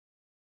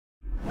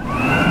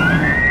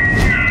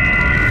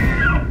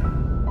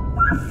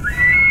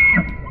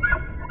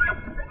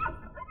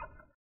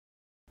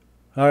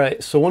All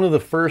right, so one of the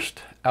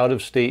first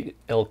out-of-state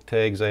elk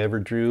tags I ever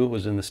drew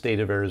was in the state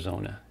of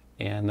Arizona,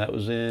 and that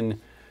was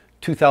in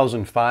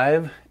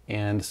 2005.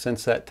 And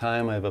since that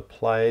time, I've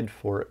applied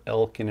for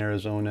elk in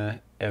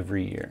Arizona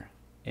every year.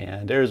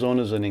 And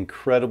Arizona is an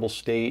incredible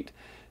state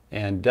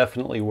and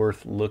definitely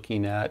worth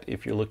looking at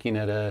if you're looking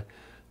at a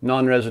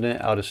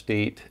non-resident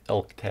out-of-state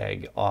elk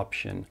tag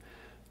option.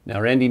 Now,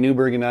 Randy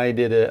Newberg and I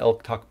did a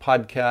Elk Talk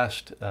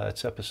podcast.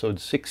 It's episode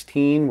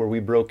 16, where we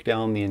broke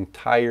down the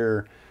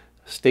entire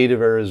state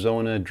of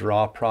Arizona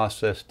draw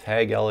process,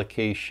 tag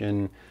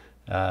allocation,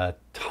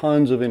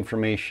 tons of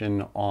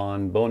information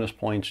on bonus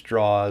points,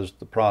 draws,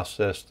 the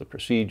process, the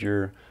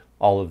procedure,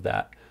 all of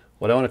that.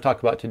 What I want to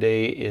talk about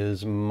today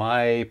is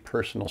my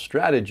personal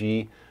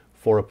strategy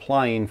for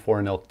applying for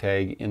an elk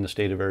tag in the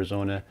state of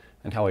Arizona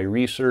and how I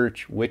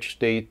research which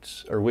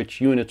states or which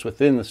units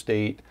within the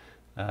state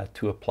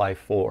to apply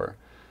for.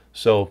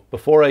 So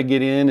before I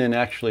get in and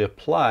actually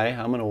apply,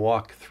 I'm going to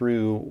walk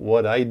through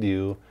what I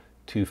do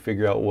to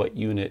figure out what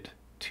unit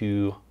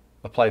to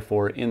apply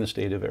for in the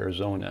state of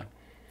Arizona.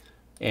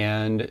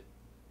 And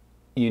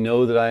you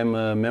know that I'm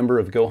a member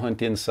of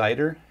GoHUNT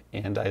Insider,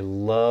 and I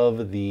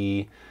love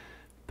the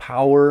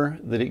power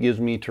that it gives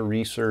me to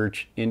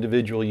research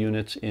individual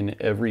units in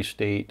every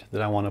state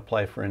that I want to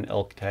apply for an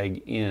elk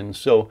tag in.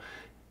 So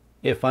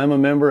if I'm a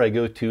member, I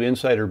go to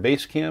Insider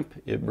Basecamp.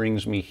 It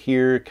brings me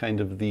here, kind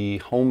of the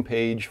home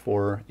page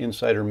for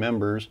Insider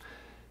members.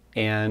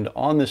 And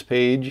on this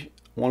page,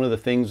 one of the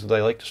things that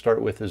I like to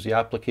start with is the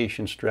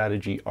application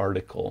strategy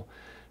article.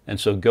 And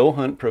so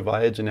GoHUNT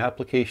provides an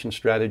application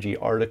strategy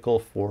article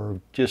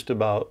for just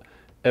about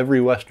every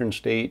western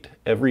state,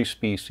 every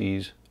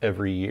species,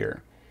 every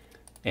year.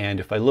 And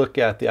if I look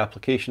at the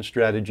application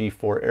strategy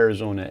for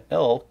Arizona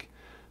elk,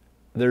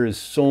 there is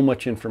so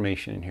much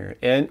information in here,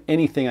 and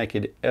anything I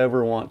could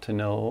ever want to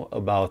know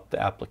about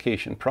the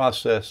application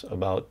process,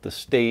 about the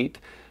state,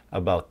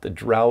 about the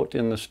drought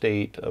in the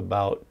state,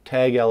 about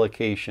tag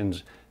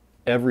allocations.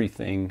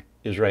 Everything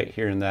is right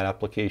here in that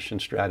application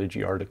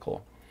strategy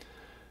article.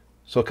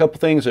 So a couple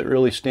things that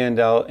really stand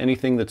out.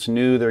 Anything that's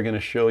new, they're going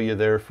to show you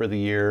there for the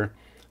year.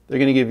 They're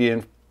going to give you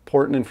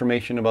important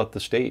information about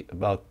the state,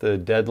 about the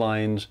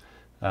deadlines,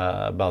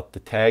 about the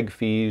tag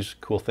fees.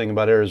 Cool thing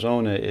about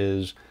Arizona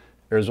is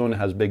Arizona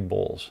has big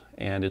bulls,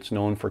 and it's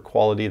known for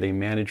quality. They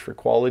manage for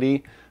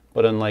quality,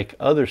 but unlike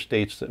other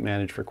states that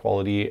manage for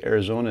quality,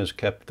 Arizona has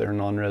kept their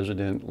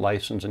non-resident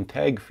license and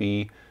tag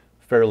fee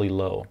fairly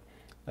low.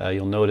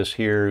 You'll notice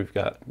here we've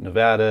got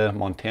Nevada,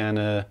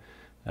 Montana,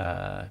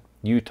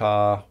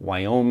 Utah,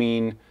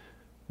 Wyoming,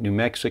 New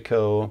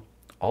Mexico.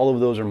 All of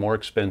those are more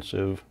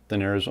expensive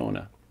than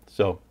Arizona.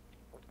 So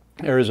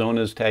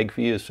Arizona's tag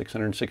fee is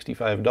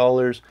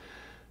 $665.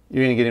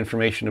 You're going to get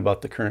information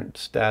about the current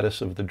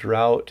status of the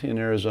drought in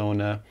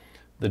Arizona,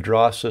 the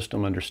draw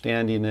system,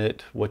 understanding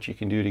it, what you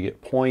can do to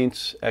get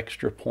points,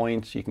 extra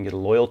points. You can get a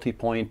loyalty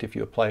point if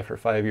you apply for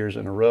 5 years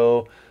in a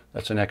row.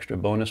 That's an extra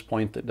bonus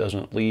point that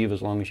doesn't leave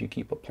as long as you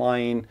keep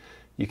applying.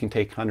 You can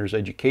take hunter's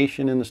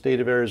education in the state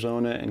of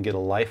Arizona and get a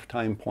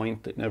lifetime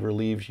point that never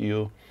leaves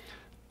you.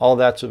 All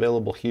that's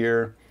available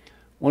here.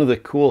 One of the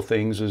cool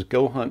things is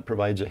GoHUNT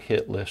provides a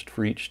hit list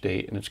for each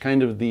state, and it's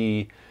kind of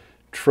the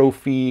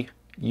trophy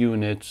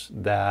units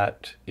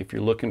that if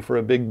you're looking for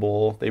a big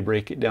bull, they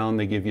break it down.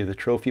 They give you the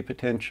trophy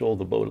potential,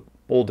 the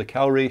bull to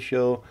cow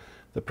ratio,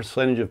 the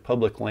percentage of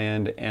public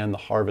land, and the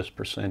harvest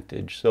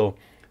percentage. So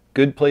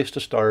good place to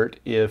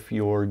start if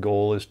your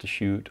goal is to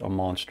shoot a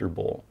monster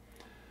bull.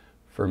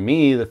 For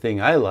me, the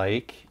thing I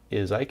like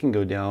is I can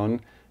go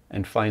down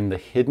and find the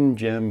hidden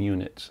gem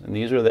units. And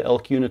these are the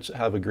elk units that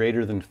have a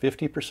greater than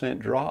 50%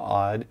 draw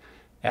odd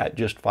at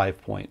just 5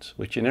 points,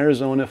 which in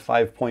Arizona,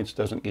 5 points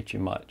doesn't get you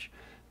much.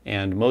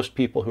 And most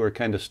people who are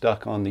kind of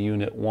stuck on the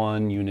unit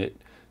 1,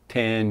 unit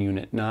 10,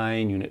 unit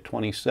 9, unit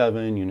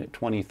 27, unit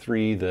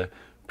 23, the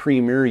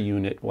premier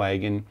unit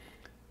wagon,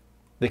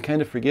 they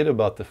kind of forget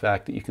about the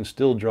fact that you can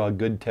still draw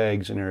good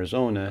tags in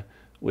Arizona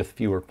with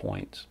fewer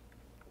points.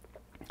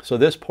 So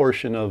this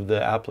portion of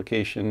the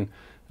application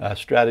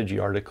strategy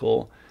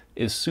article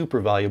is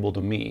super valuable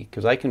to me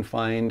because I can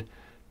find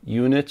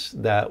units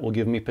that will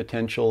give me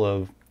potential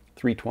of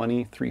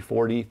 320,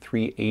 340,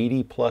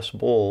 380 plus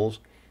bulls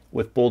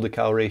with bull to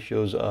cow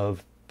ratios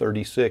of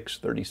 36,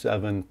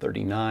 37,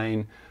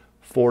 39,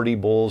 40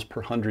 bulls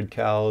per 100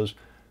 cows.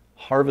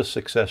 Harvest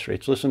success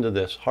rates, listen to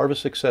this,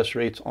 harvest success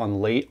rates on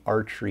late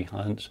archery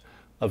hunts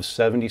of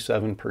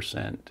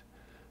 77%.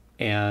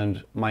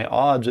 And my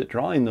odds at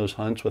drawing those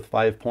hunts with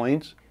 5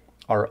 points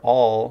are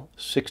all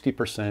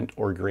 60%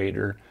 or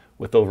greater,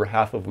 with over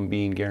half of them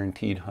being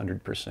guaranteed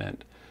 100%.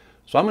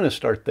 So I'm going to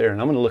start there,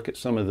 and I'm going to look at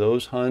some of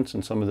those hunts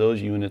and some of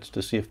those units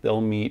to see if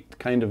they'll meet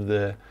kind of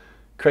the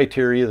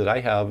criteria that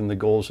I have and the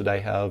goals that I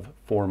have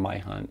for my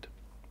hunt.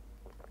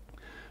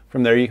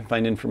 From there, you can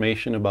find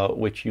information about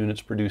which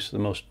units produce the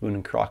most Boone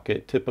and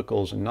Crockett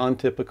typicals and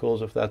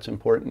non-typicals, if that's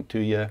important to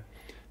you.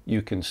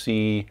 You can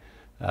see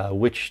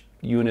which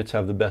units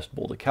have the best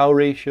bull to cow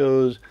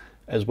ratios,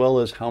 as well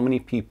as how many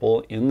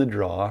people in the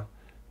draw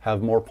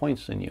have more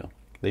points than you.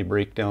 they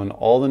break down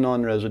all the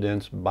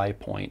non-residents by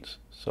points.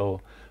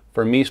 So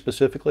for me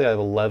specifically, I have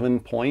 11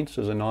 points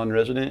as a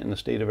non-resident in the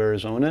state of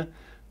Arizona.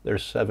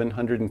 There's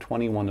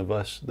 721 of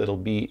us that'll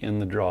be in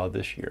the draw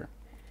this year,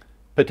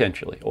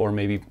 potentially, or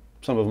maybe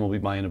some of them will be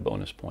buying a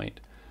bonus point.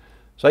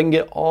 So I can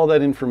get all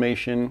that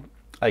information.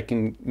 I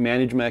can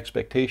manage my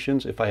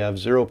expectations. If I have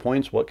 0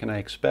 points, what can I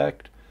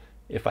expect?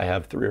 If I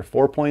have 3 or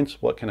 4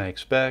 points, what can I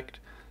expect?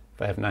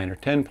 If I have 9 or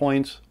 10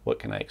 points, what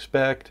can I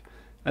expect?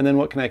 And then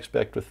what can I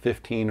expect with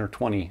 15 or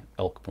 20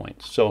 elk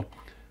points? So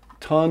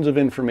tons of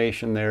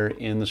information there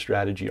in the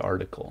strategy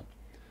article.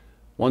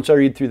 Once I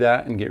read through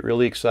that and get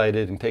really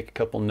excited and take a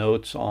couple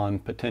notes on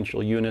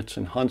potential units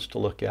and hunts to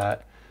look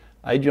at,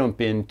 I jump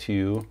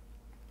into,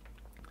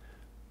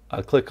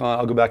 I'll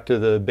go back to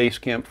the base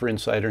camp for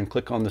Insider and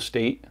click on the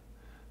state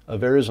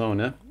of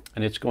Arizona,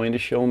 and it's going to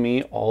show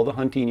me all the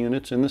hunting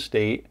units in the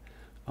state.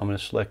 I'm going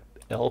to select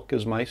elk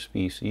as my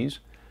species,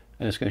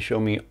 and it's going to show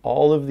me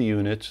all of the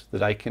units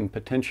that I can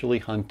potentially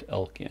hunt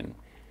elk in.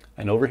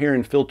 And over here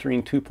in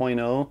filtering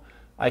 2.0,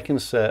 I can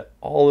set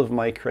all of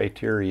my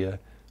criteria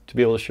to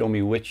be able to show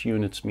me which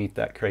units meet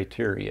that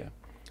criteria.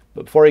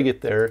 But before I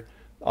get there,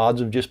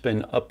 odds have just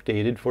been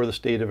updated for the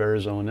state of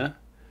Arizona.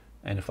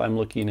 And if I'm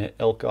looking at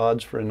elk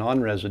odds for a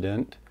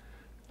non-resident,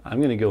 I'm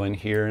going to go in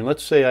here and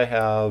let's say I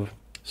have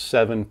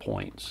 7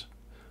 points.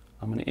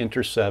 I'm going to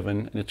enter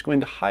 7, and it's going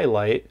to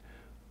highlight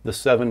the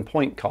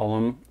 7-point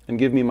column and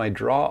give me my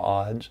draw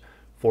odds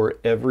for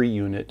every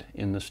unit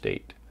in the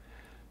state.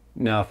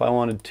 Now, if I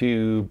wanted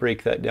to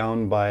break that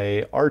down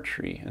by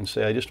archery and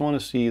say I just want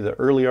to see the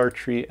early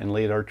archery and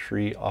late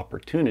archery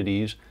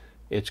opportunities,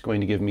 it's going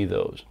to give me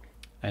those.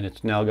 And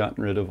it's now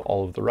gotten rid of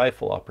all of the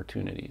rifle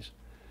opportunities.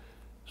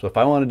 So if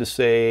I wanted to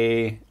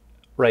say,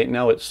 right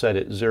now it's set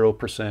at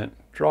 0%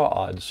 draw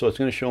odds, so it's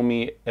going to show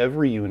me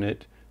every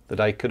unit that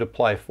I could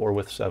apply for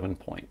with 7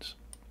 points.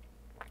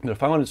 But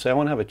if I wanted to say I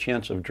want to have a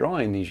chance of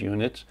drawing these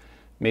units,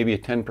 maybe a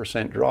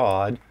 10% draw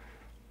odd,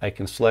 I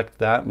can select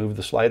that, move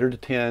the slider to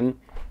 10,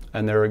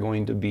 and there are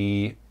going to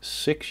be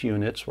 6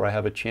 units where I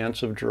have a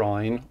chance of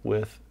drawing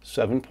with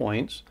 7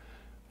 points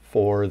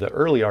for the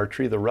early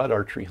archery, the rut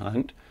archery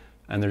hunt,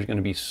 and there's going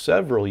to be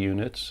several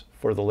units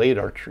for the late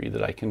archery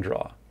that I can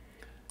draw.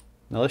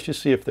 Now let's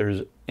just see if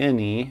there's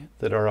any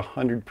that are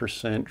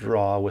 100%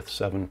 draw with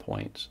 7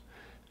 points.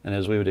 And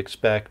as we would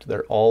expect,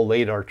 they're all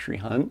late archery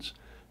hunts,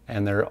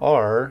 and there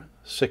are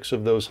 6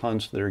 of those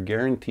hunts that are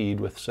guaranteed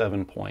with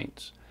 7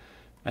 points.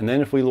 And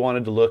then if we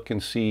wanted to look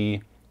and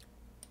see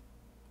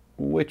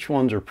which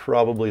ones are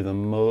probably the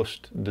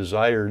most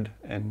desired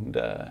and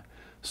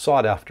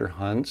sought after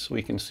hunts,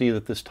 we can see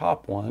that this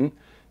top one,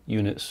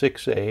 Unit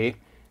 6A,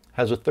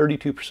 has a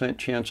 32%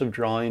 chance of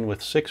drawing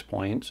with 6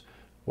 points,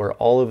 where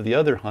all of the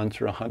other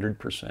hunts are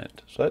 100%.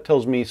 So that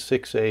tells me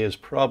 6A is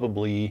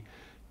probably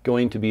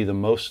going to be the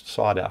most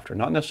sought after.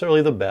 Not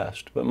necessarily the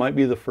best, but might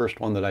be the first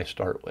one that I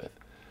start with.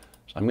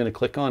 So I'm going to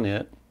click on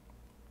it.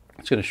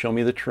 It's going to show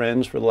me the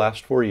trends for the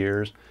last 4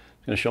 years.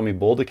 It's going to show me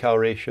bull to cow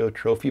ratio,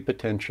 trophy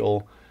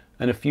potential,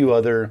 and a few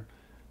other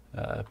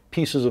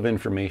pieces of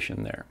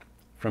information there.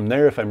 From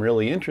there, if I'm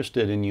really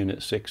interested in Unit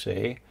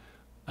 6A,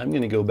 I'm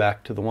going to go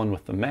back to the one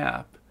with the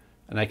map,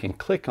 and I can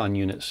click on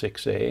Unit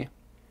 6A,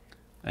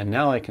 and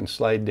now I can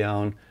slide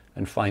down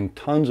and find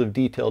tons of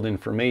detailed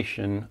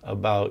information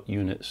about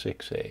Unit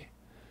 6A.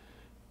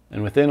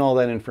 And within all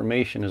that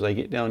information, as I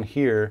get down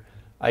here,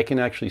 I can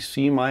actually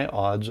see my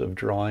odds of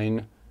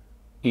drawing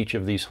each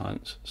of these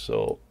hunts.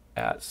 So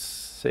at,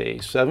 say,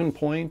 7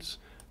 points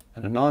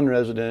and a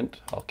non-resident,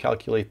 I'll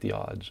calculate the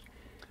odds.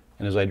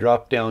 And as I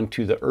drop down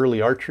to the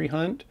early archery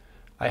hunt,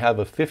 I have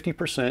a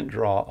 50%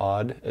 draw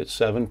odd at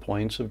 7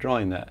 points of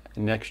drawing that.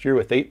 And next year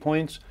with 8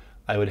 points,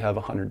 I would have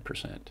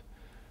 100%.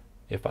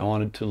 If I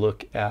wanted to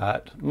look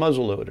at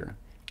muzzleloader,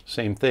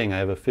 same thing. I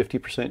have a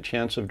 50%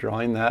 chance of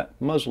drawing that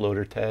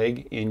muzzleloader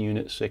tag in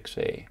Unit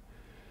 6A.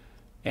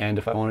 And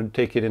if I wanted to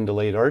take it into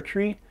late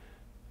archery,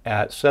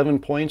 at 7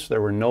 points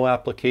there were no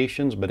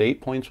applications, but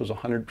 8 points was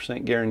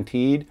 100%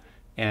 guaranteed,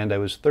 and I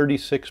was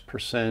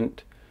 36%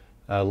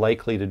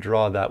 likely to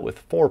draw that with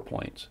 4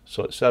 points.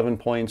 So at 7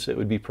 points it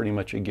would be pretty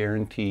much a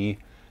guarantee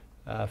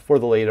for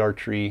the late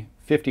archery,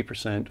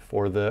 50%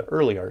 for the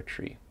early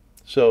archery.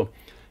 So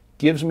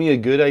gives me a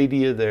good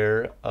idea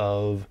there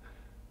of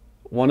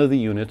one of the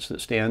units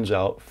that stands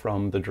out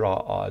from the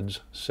draw odds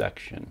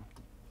section.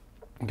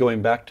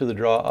 Going back to the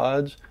draw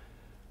odds,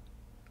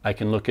 I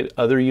can look at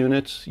other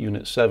units,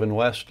 Unit 7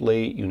 West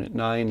late, Unit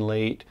 9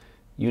 late.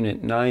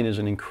 Unit 9 is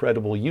an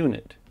incredible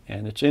unit,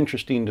 and it's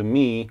interesting to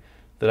me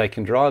that I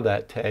can draw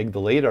that tag, the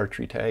late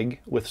archery tag,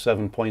 with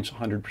 7 points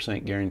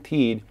 100%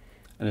 guaranteed.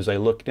 And as I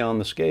look down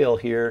the scale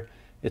here,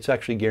 it's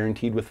actually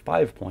guaranteed with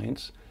 5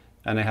 points.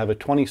 And I have a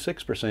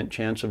 26%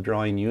 chance of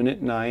drawing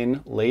Unit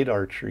 9 late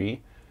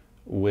archery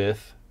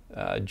with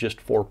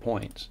just 4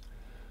 points.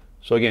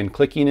 So again,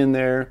 clicking in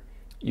there,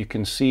 you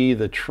can see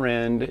the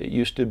trend. It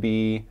used to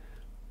be,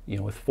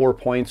 with 4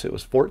 points, it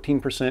was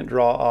 14%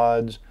 draw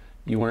odds.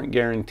 You weren't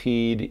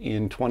guaranteed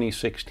in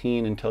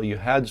 2016 until you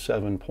had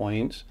 7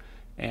 points.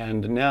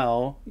 and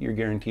now you're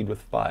guaranteed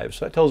with 5.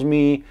 So that tells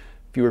me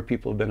fewer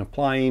people have been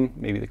applying,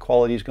 maybe the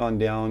quality's gone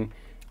down.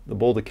 The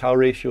bull to cow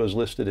ratio is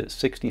listed at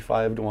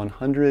 65 to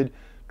 100.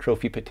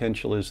 Trophy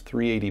potential is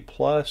 380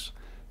 plus.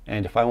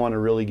 And if I want to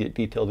really get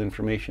detailed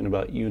information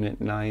about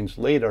Unit 9's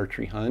late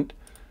archery hunt,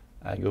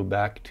 I go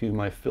back to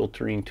my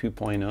filtering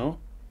 2.0.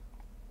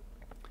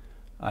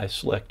 I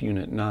select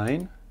Unit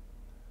 9.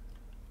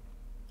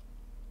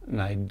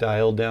 And I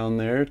dial down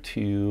there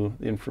to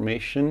the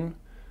information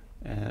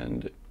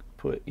and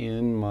put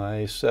in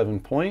my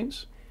 7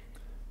 points.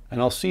 And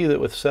I'll see that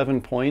with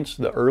 7 points,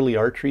 the early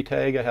archery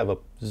tag, I have a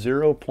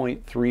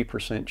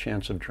 0.3%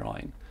 chance of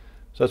drawing.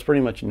 So that's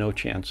pretty much no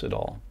chance at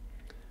all.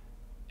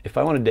 If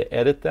I wanted to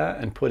edit that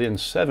and put in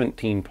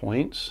 17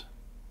 points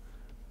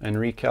and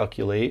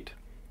recalculate,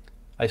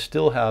 I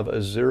still have a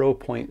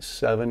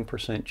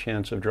 0.7%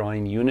 chance of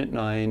drawing Unit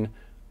 9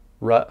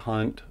 rut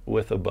hunt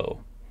with a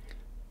bow.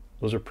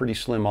 Those are pretty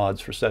slim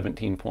odds for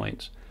 17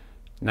 points.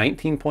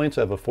 19 points,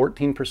 I have a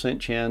 14%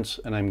 chance,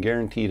 and I'm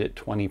guaranteed at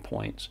 20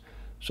 points.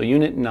 So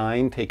Unit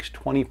 9 takes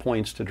 20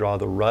 points to draw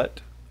the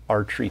rut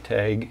archery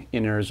tag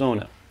in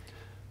Arizona.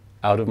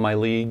 Out of my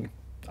league,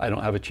 I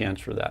don't have a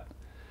chance for that.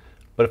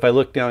 But if I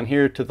look down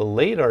here to the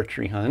late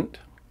archery hunt,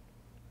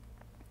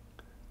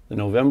 the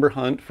November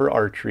hunt for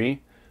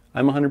archery,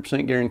 I'm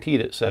 100%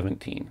 guaranteed at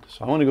 17.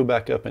 So I want to go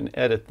back up and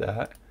edit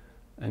that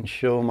and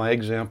show my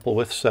example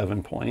with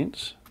 7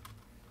 points.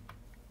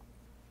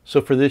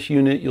 So for this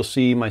unit, you'll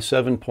see my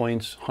 7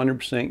 points,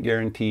 100%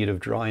 guaranteed of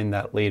drawing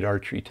that late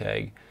archery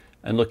tag.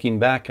 And looking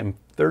back, I'm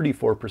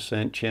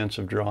 34% chance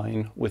of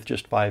drawing with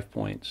just 5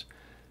 points.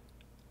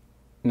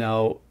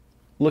 Now,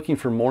 looking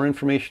for more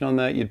information on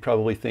that, you'd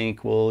probably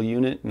think, well,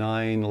 Unit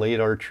 9, late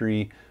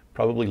archery,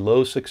 probably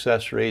low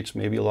success rates,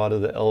 maybe a lot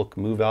of the elk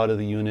move out of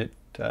the unit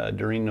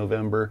during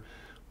November.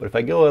 But if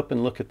I go up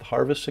and look at the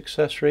harvest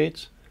success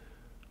rates,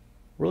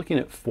 we're looking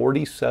at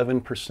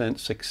 47%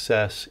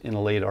 success in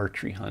a late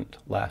archery hunt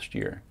last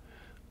year,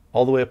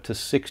 all the way up to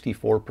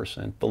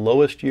 64%. The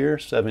lowest year,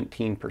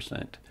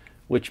 17%,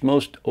 which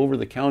most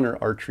over-the-counter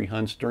archery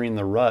hunts during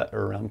the rut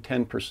are around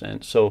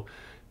 10%. So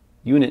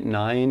Unit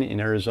 9 in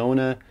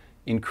Arizona,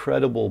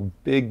 incredible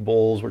big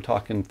bulls. We're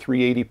talking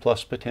 380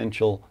 plus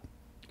potential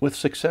with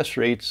success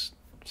rates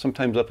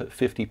sometimes up at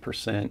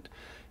 50%,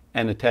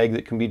 and a tag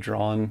that can be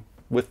drawn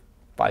with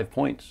 5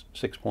 points,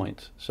 6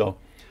 points. So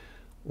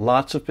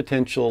lots of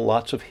potential,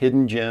 lots of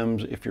hidden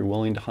gems. If you're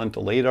willing to hunt a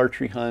late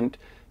archery hunt,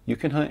 you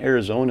can hunt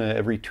Arizona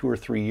every 2 or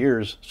 3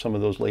 years, some of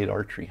those late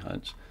archery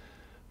hunts.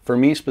 For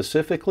me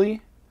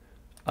specifically,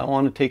 I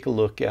want to take a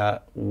look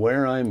at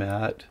where I'm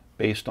at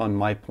based on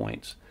my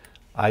points.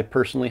 I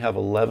personally have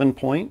 11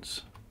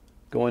 points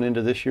going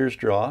into this year's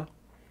draw.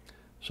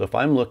 So if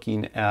I'm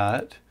looking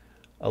at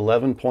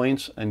 11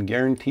 points and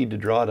guaranteed to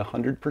draw at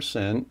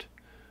 100%,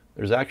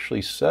 there's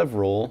actually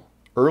several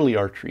early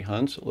archery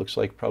hunts. It looks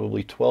like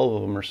probably 12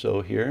 of them or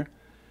so here.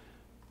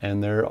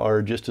 And there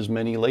are just as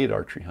many late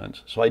archery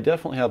hunts. So I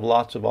definitely have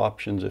lots of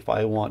options if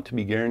I want to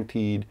be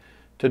guaranteed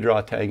to draw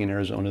a tag in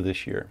Arizona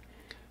this year.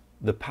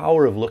 The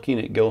power of looking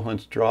at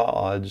GoHUNT's draw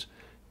odds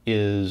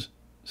is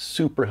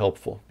super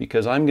helpful,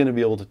 because I'm going to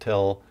be able to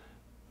tell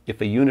if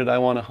a unit I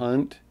want to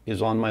hunt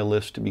is on my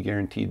list to be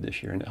guaranteed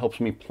this year, and it helps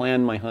me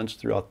plan my hunts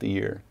throughout the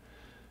year.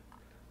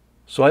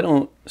 So I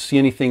don't see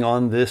anything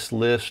on this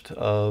list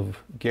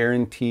of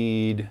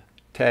guaranteed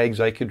tags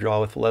I could draw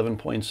with 11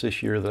 points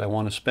this year that I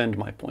want to spend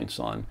my points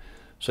on.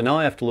 So now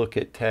I have to look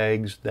at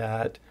tags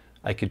that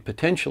I could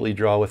potentially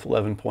draw with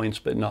 11 points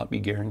but not be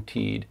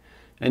guaranteed.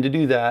 And to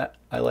do that,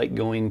 I like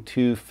going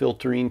to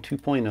filtering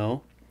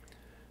 2.0,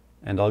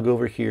 and I'll go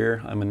over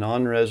here. I'm a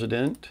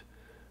non-resident.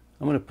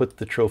 I'm going to put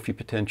the trophy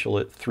potential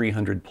at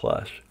 300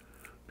 plus,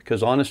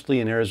 because honestly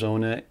in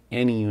Arizona,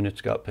 any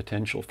unit's got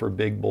potential for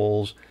big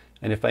bulls.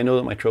 And if I know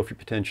that my trophy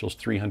potential is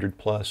 300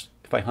 plus,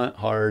 if I hunt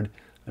hard,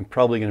 I'm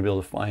probably going to be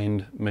able to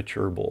find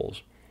mature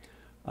bulls.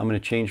 I'm going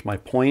to change my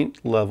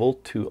point level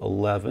to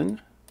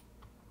 11.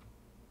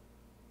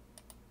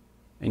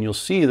 And you'll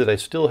see that I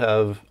still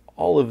have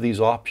all of these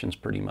options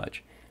pretty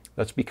much.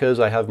 That's because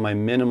I have my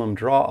minimum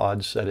draw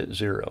odds set at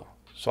 0.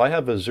 So I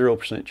have a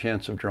 0%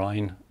 chance of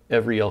drawing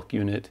every elk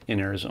unit in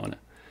Arizona.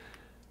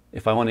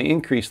 If I want to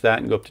increase that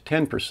and go up to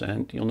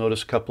 10%, you'll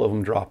notice a couple of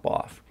them drop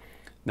off.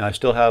 Now I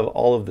still have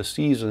all of the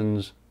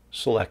seasons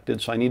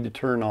selected, so I need to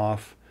turn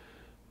off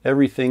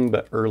everything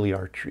but early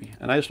archery.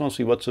 And I just want to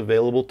see what's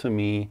available to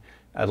me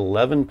at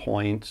 11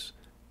 points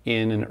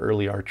in an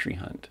early archery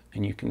hunt.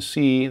 And you can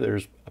see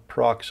there's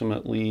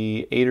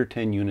approximately 8 or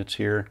 10 units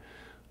here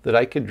that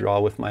I could draw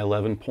with my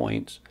 11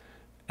 points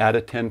at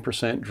a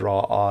 10%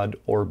 draw odd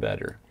or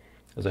better.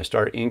 As I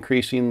start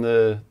increasing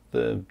the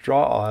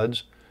draw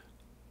odds,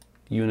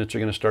 units are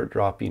going to start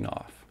dropping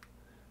off.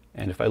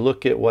 And if I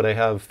look at what I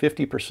have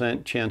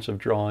 50% chance of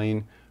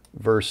drawing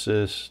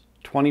versus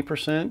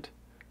 20%,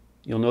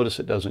 you'll notice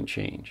it doesn't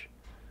change.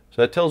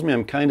 So that tells me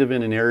I'm kind of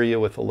in an area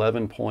with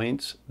 11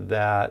 points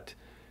that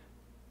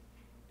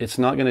it's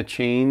not going to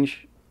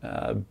change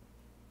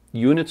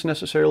units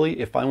necessarily.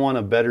 If I want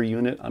a better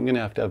unit, I'm going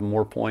to have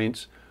more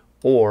points,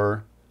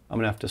 or I'm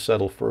going to have to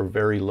settle for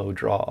very low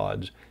draw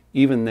odds.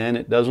 Even then,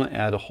 it doesn't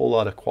add a whole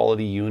lot of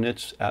quality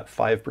units at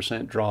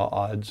 5% draw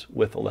odds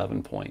with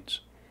 11 points.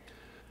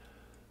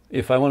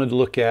 If I wanted to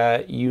look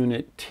at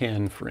Unit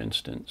 10, for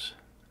instance,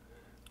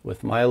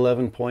 with my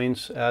 11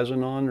 points as a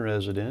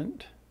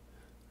non-resident,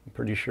 I'm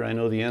pretty sure I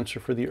know the answer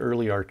for the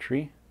early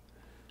archery.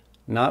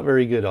 Not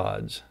very good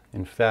odds.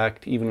 In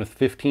fact, even with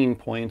 15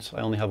 points,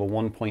 I only have a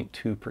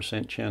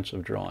 1.2% chance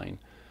of drawing.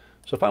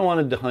 So if I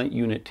wanted to hunt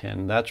Unit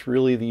 10, that's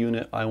really the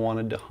unit I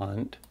wanted to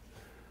hunt,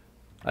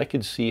 I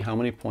could see how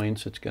many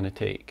points it's going to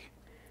take.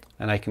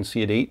 And I can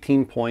see at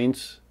 18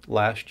 points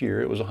last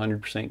year, it was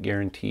 100%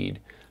 guaranteed.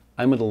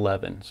 I'm at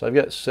 11, so I've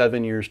got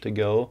 7 years to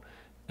go.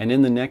 And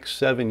in the next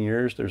 7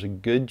 years, there's a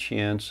good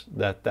chance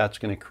that that's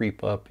going to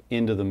creep up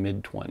into the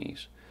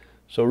mid-20s.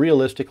 So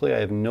realistically, I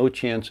have no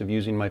chance of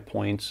using my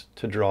points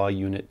to draw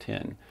Unit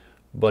 10.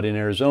 But in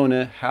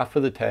Arizona, half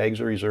of the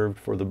tags are reserved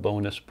for the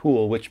bonus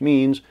pool, which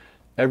means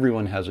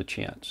everyone has a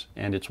chance,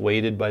 and it's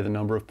weighted by the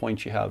number of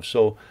points you have.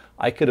 So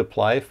I could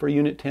apply for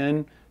Unit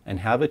 10 and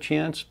have a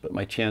chance, but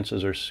my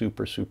chances are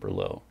super, super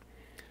low.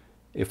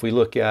 If we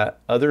look at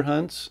other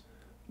hunts,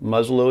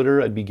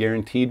 muzzleloader, I'd be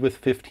guaranteed with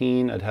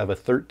 15. I'd have a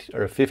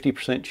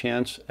 50%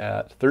 chance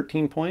at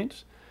 13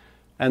 points.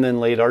 And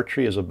then late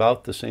archery is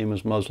about the same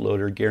as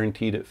muzzleloader,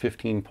 guaranteed at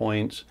 15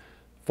 points,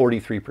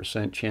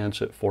 43% chance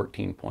at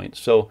 14 points.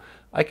 So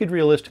I could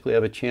realistically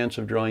have a chance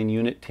of drawing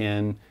Unit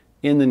 10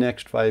 in the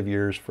next 5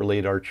 years for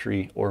late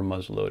archery or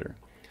muzzleloader.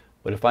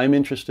 But if I'm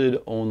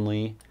interested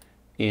only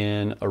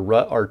in a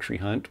rut archery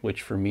hunt,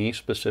 which for me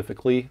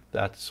specifically,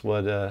 that's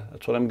what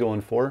I'm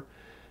going for,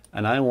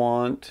 and I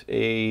want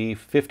a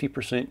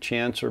 50%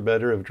 chance or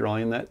better of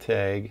drawing that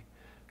tag,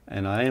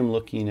 and I am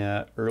looking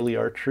at early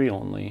archery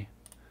only,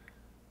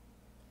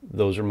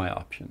 those are my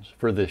options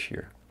for this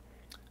year.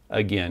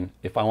 Again,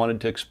 if I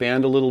wanted to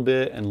expand a little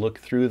bit and look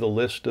through the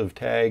list of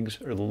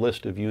tags or the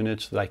list of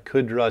units that I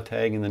could draw a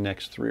tag in the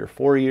next 3 or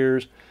 4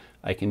 years,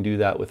 I can do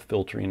that with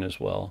filtering as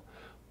well.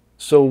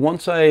 So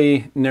once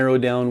I narrow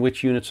down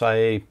which units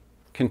I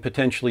can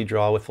potentially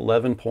draw with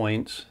 11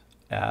 points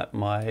at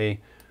my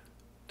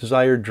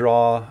desired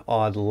draw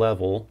odd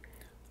level,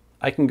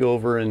 I can go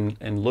over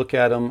and look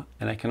at them,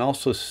 and I can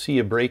also see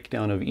a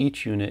breakdown of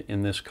each unit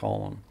in this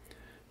column.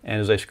 And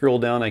as I scroll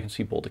down, I can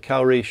see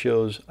bull-to-cow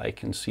ratios, I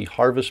can see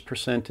harvest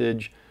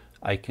percentage,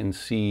 I can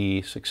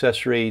see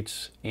success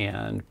rates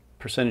and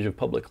percentage of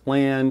public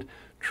land,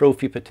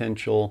 trophy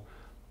potential,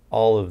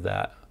 all of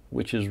that,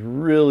 which is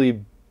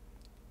really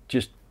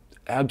just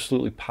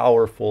absolutely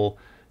powerful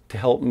to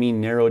help me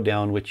narrow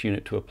down which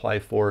unit to apply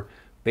for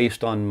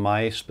based on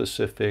my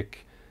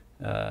specific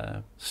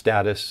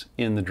status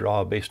in the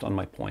draw based on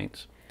my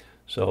points.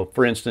 So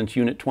for instance,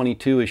 Unit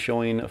 22 is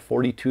showing a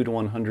 42 to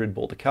 100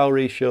 bull-to-cow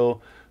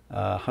ratio,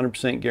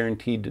 100%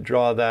 guaranteed to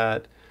draw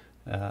that.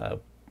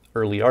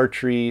 Early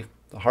archery,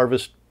 the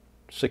harvest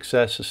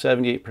success is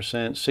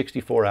 78%,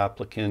 64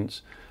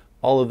 applicants,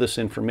 all of this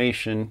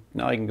information.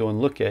 Now I can go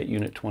and look at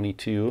Unit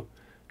 22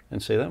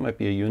 and say that might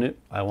be a unit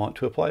I want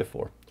to apply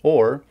for.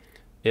 Or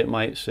it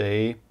might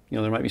say,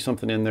 there might be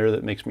something in there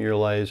that makes me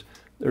realize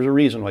there's a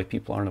reason why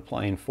people aren't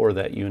applying for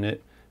that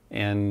unit,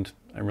 and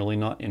I'm really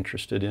not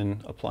interested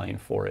in applying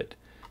for it.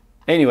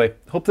 Anyway,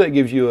 hope that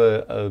gives you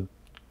a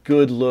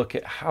good look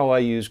at how I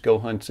use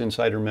GoHUNT's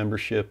Insider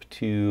membership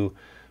to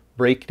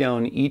break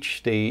down each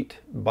state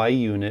by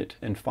unit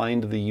and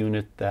find the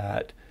unit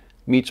that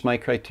meets my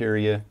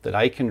criteria that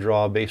I can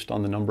draw based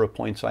on the number of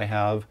points I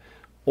have,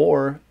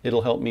 or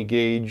it'll help me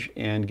gauge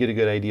and get a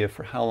good idea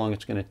for how long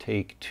it's going to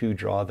take to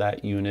draw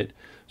that unit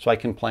so I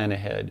can plan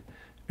ahead.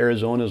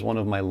 Arizona is one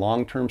of my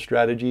long-term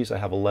strategies. I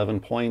have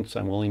 11 points.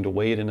 I'm willing to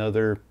wait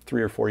another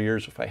 3 or 4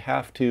 years if I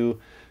have to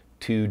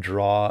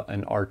draw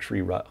an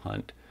archery rut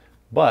hunt.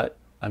 But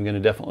I'm going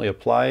to definitely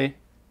apply,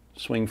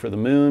 swing for the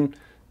moon,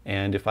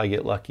 and if I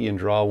get lucky and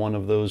draw one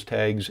of those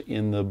tags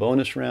in the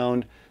bonus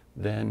round,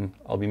 then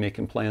I'll be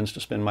making plans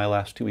to spend my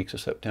last 2 weeks of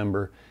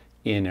September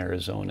in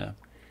Arizona.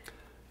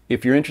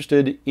 If you're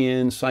interested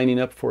in signing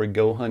up for a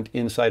GoHUNT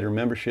Insider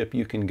membership,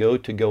 you can go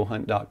to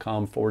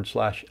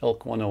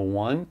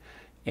gohunt.com/elk101,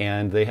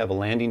 and they have a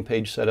landing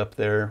page set up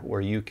there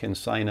where you can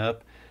sign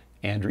up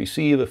and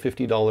receive a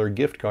 $50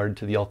 gift card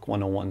to the Elk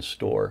 101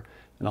 store.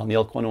 And on the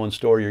Elk 101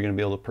 store, you're going to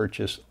be able to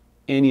purchase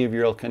any of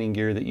your elk hunting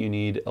gear that you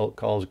need: elk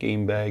calls,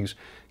 game bags,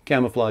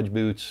 camouflage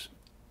boots,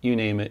 you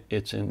name it,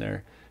 it's in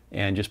there.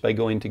 And just by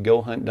going to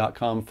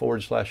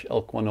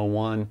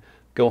gohunt.com/elk101,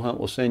 GoHUNT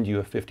will send you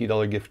a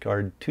 $50 gift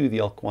card to the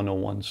Elk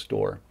 101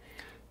 store.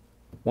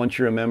 Once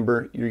you're a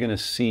member, you're going to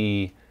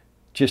see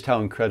just how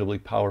incredibly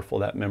powerful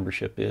that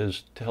membership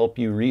is to help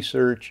you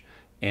research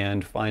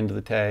and find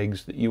the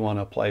tags that you want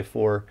to apply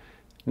for,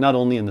 not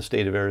only in the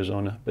state of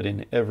Arizona, but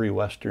in every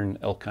Western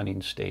elk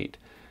hunting state.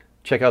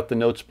 Check out the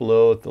notes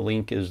below, the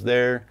link is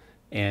there,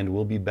 and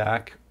we'll be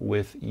back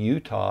with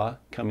Utah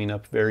coming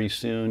up very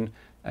soon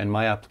and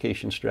my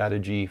application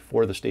strategy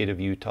for the state of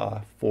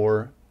Utah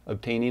for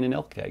obtaining an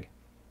elk tag.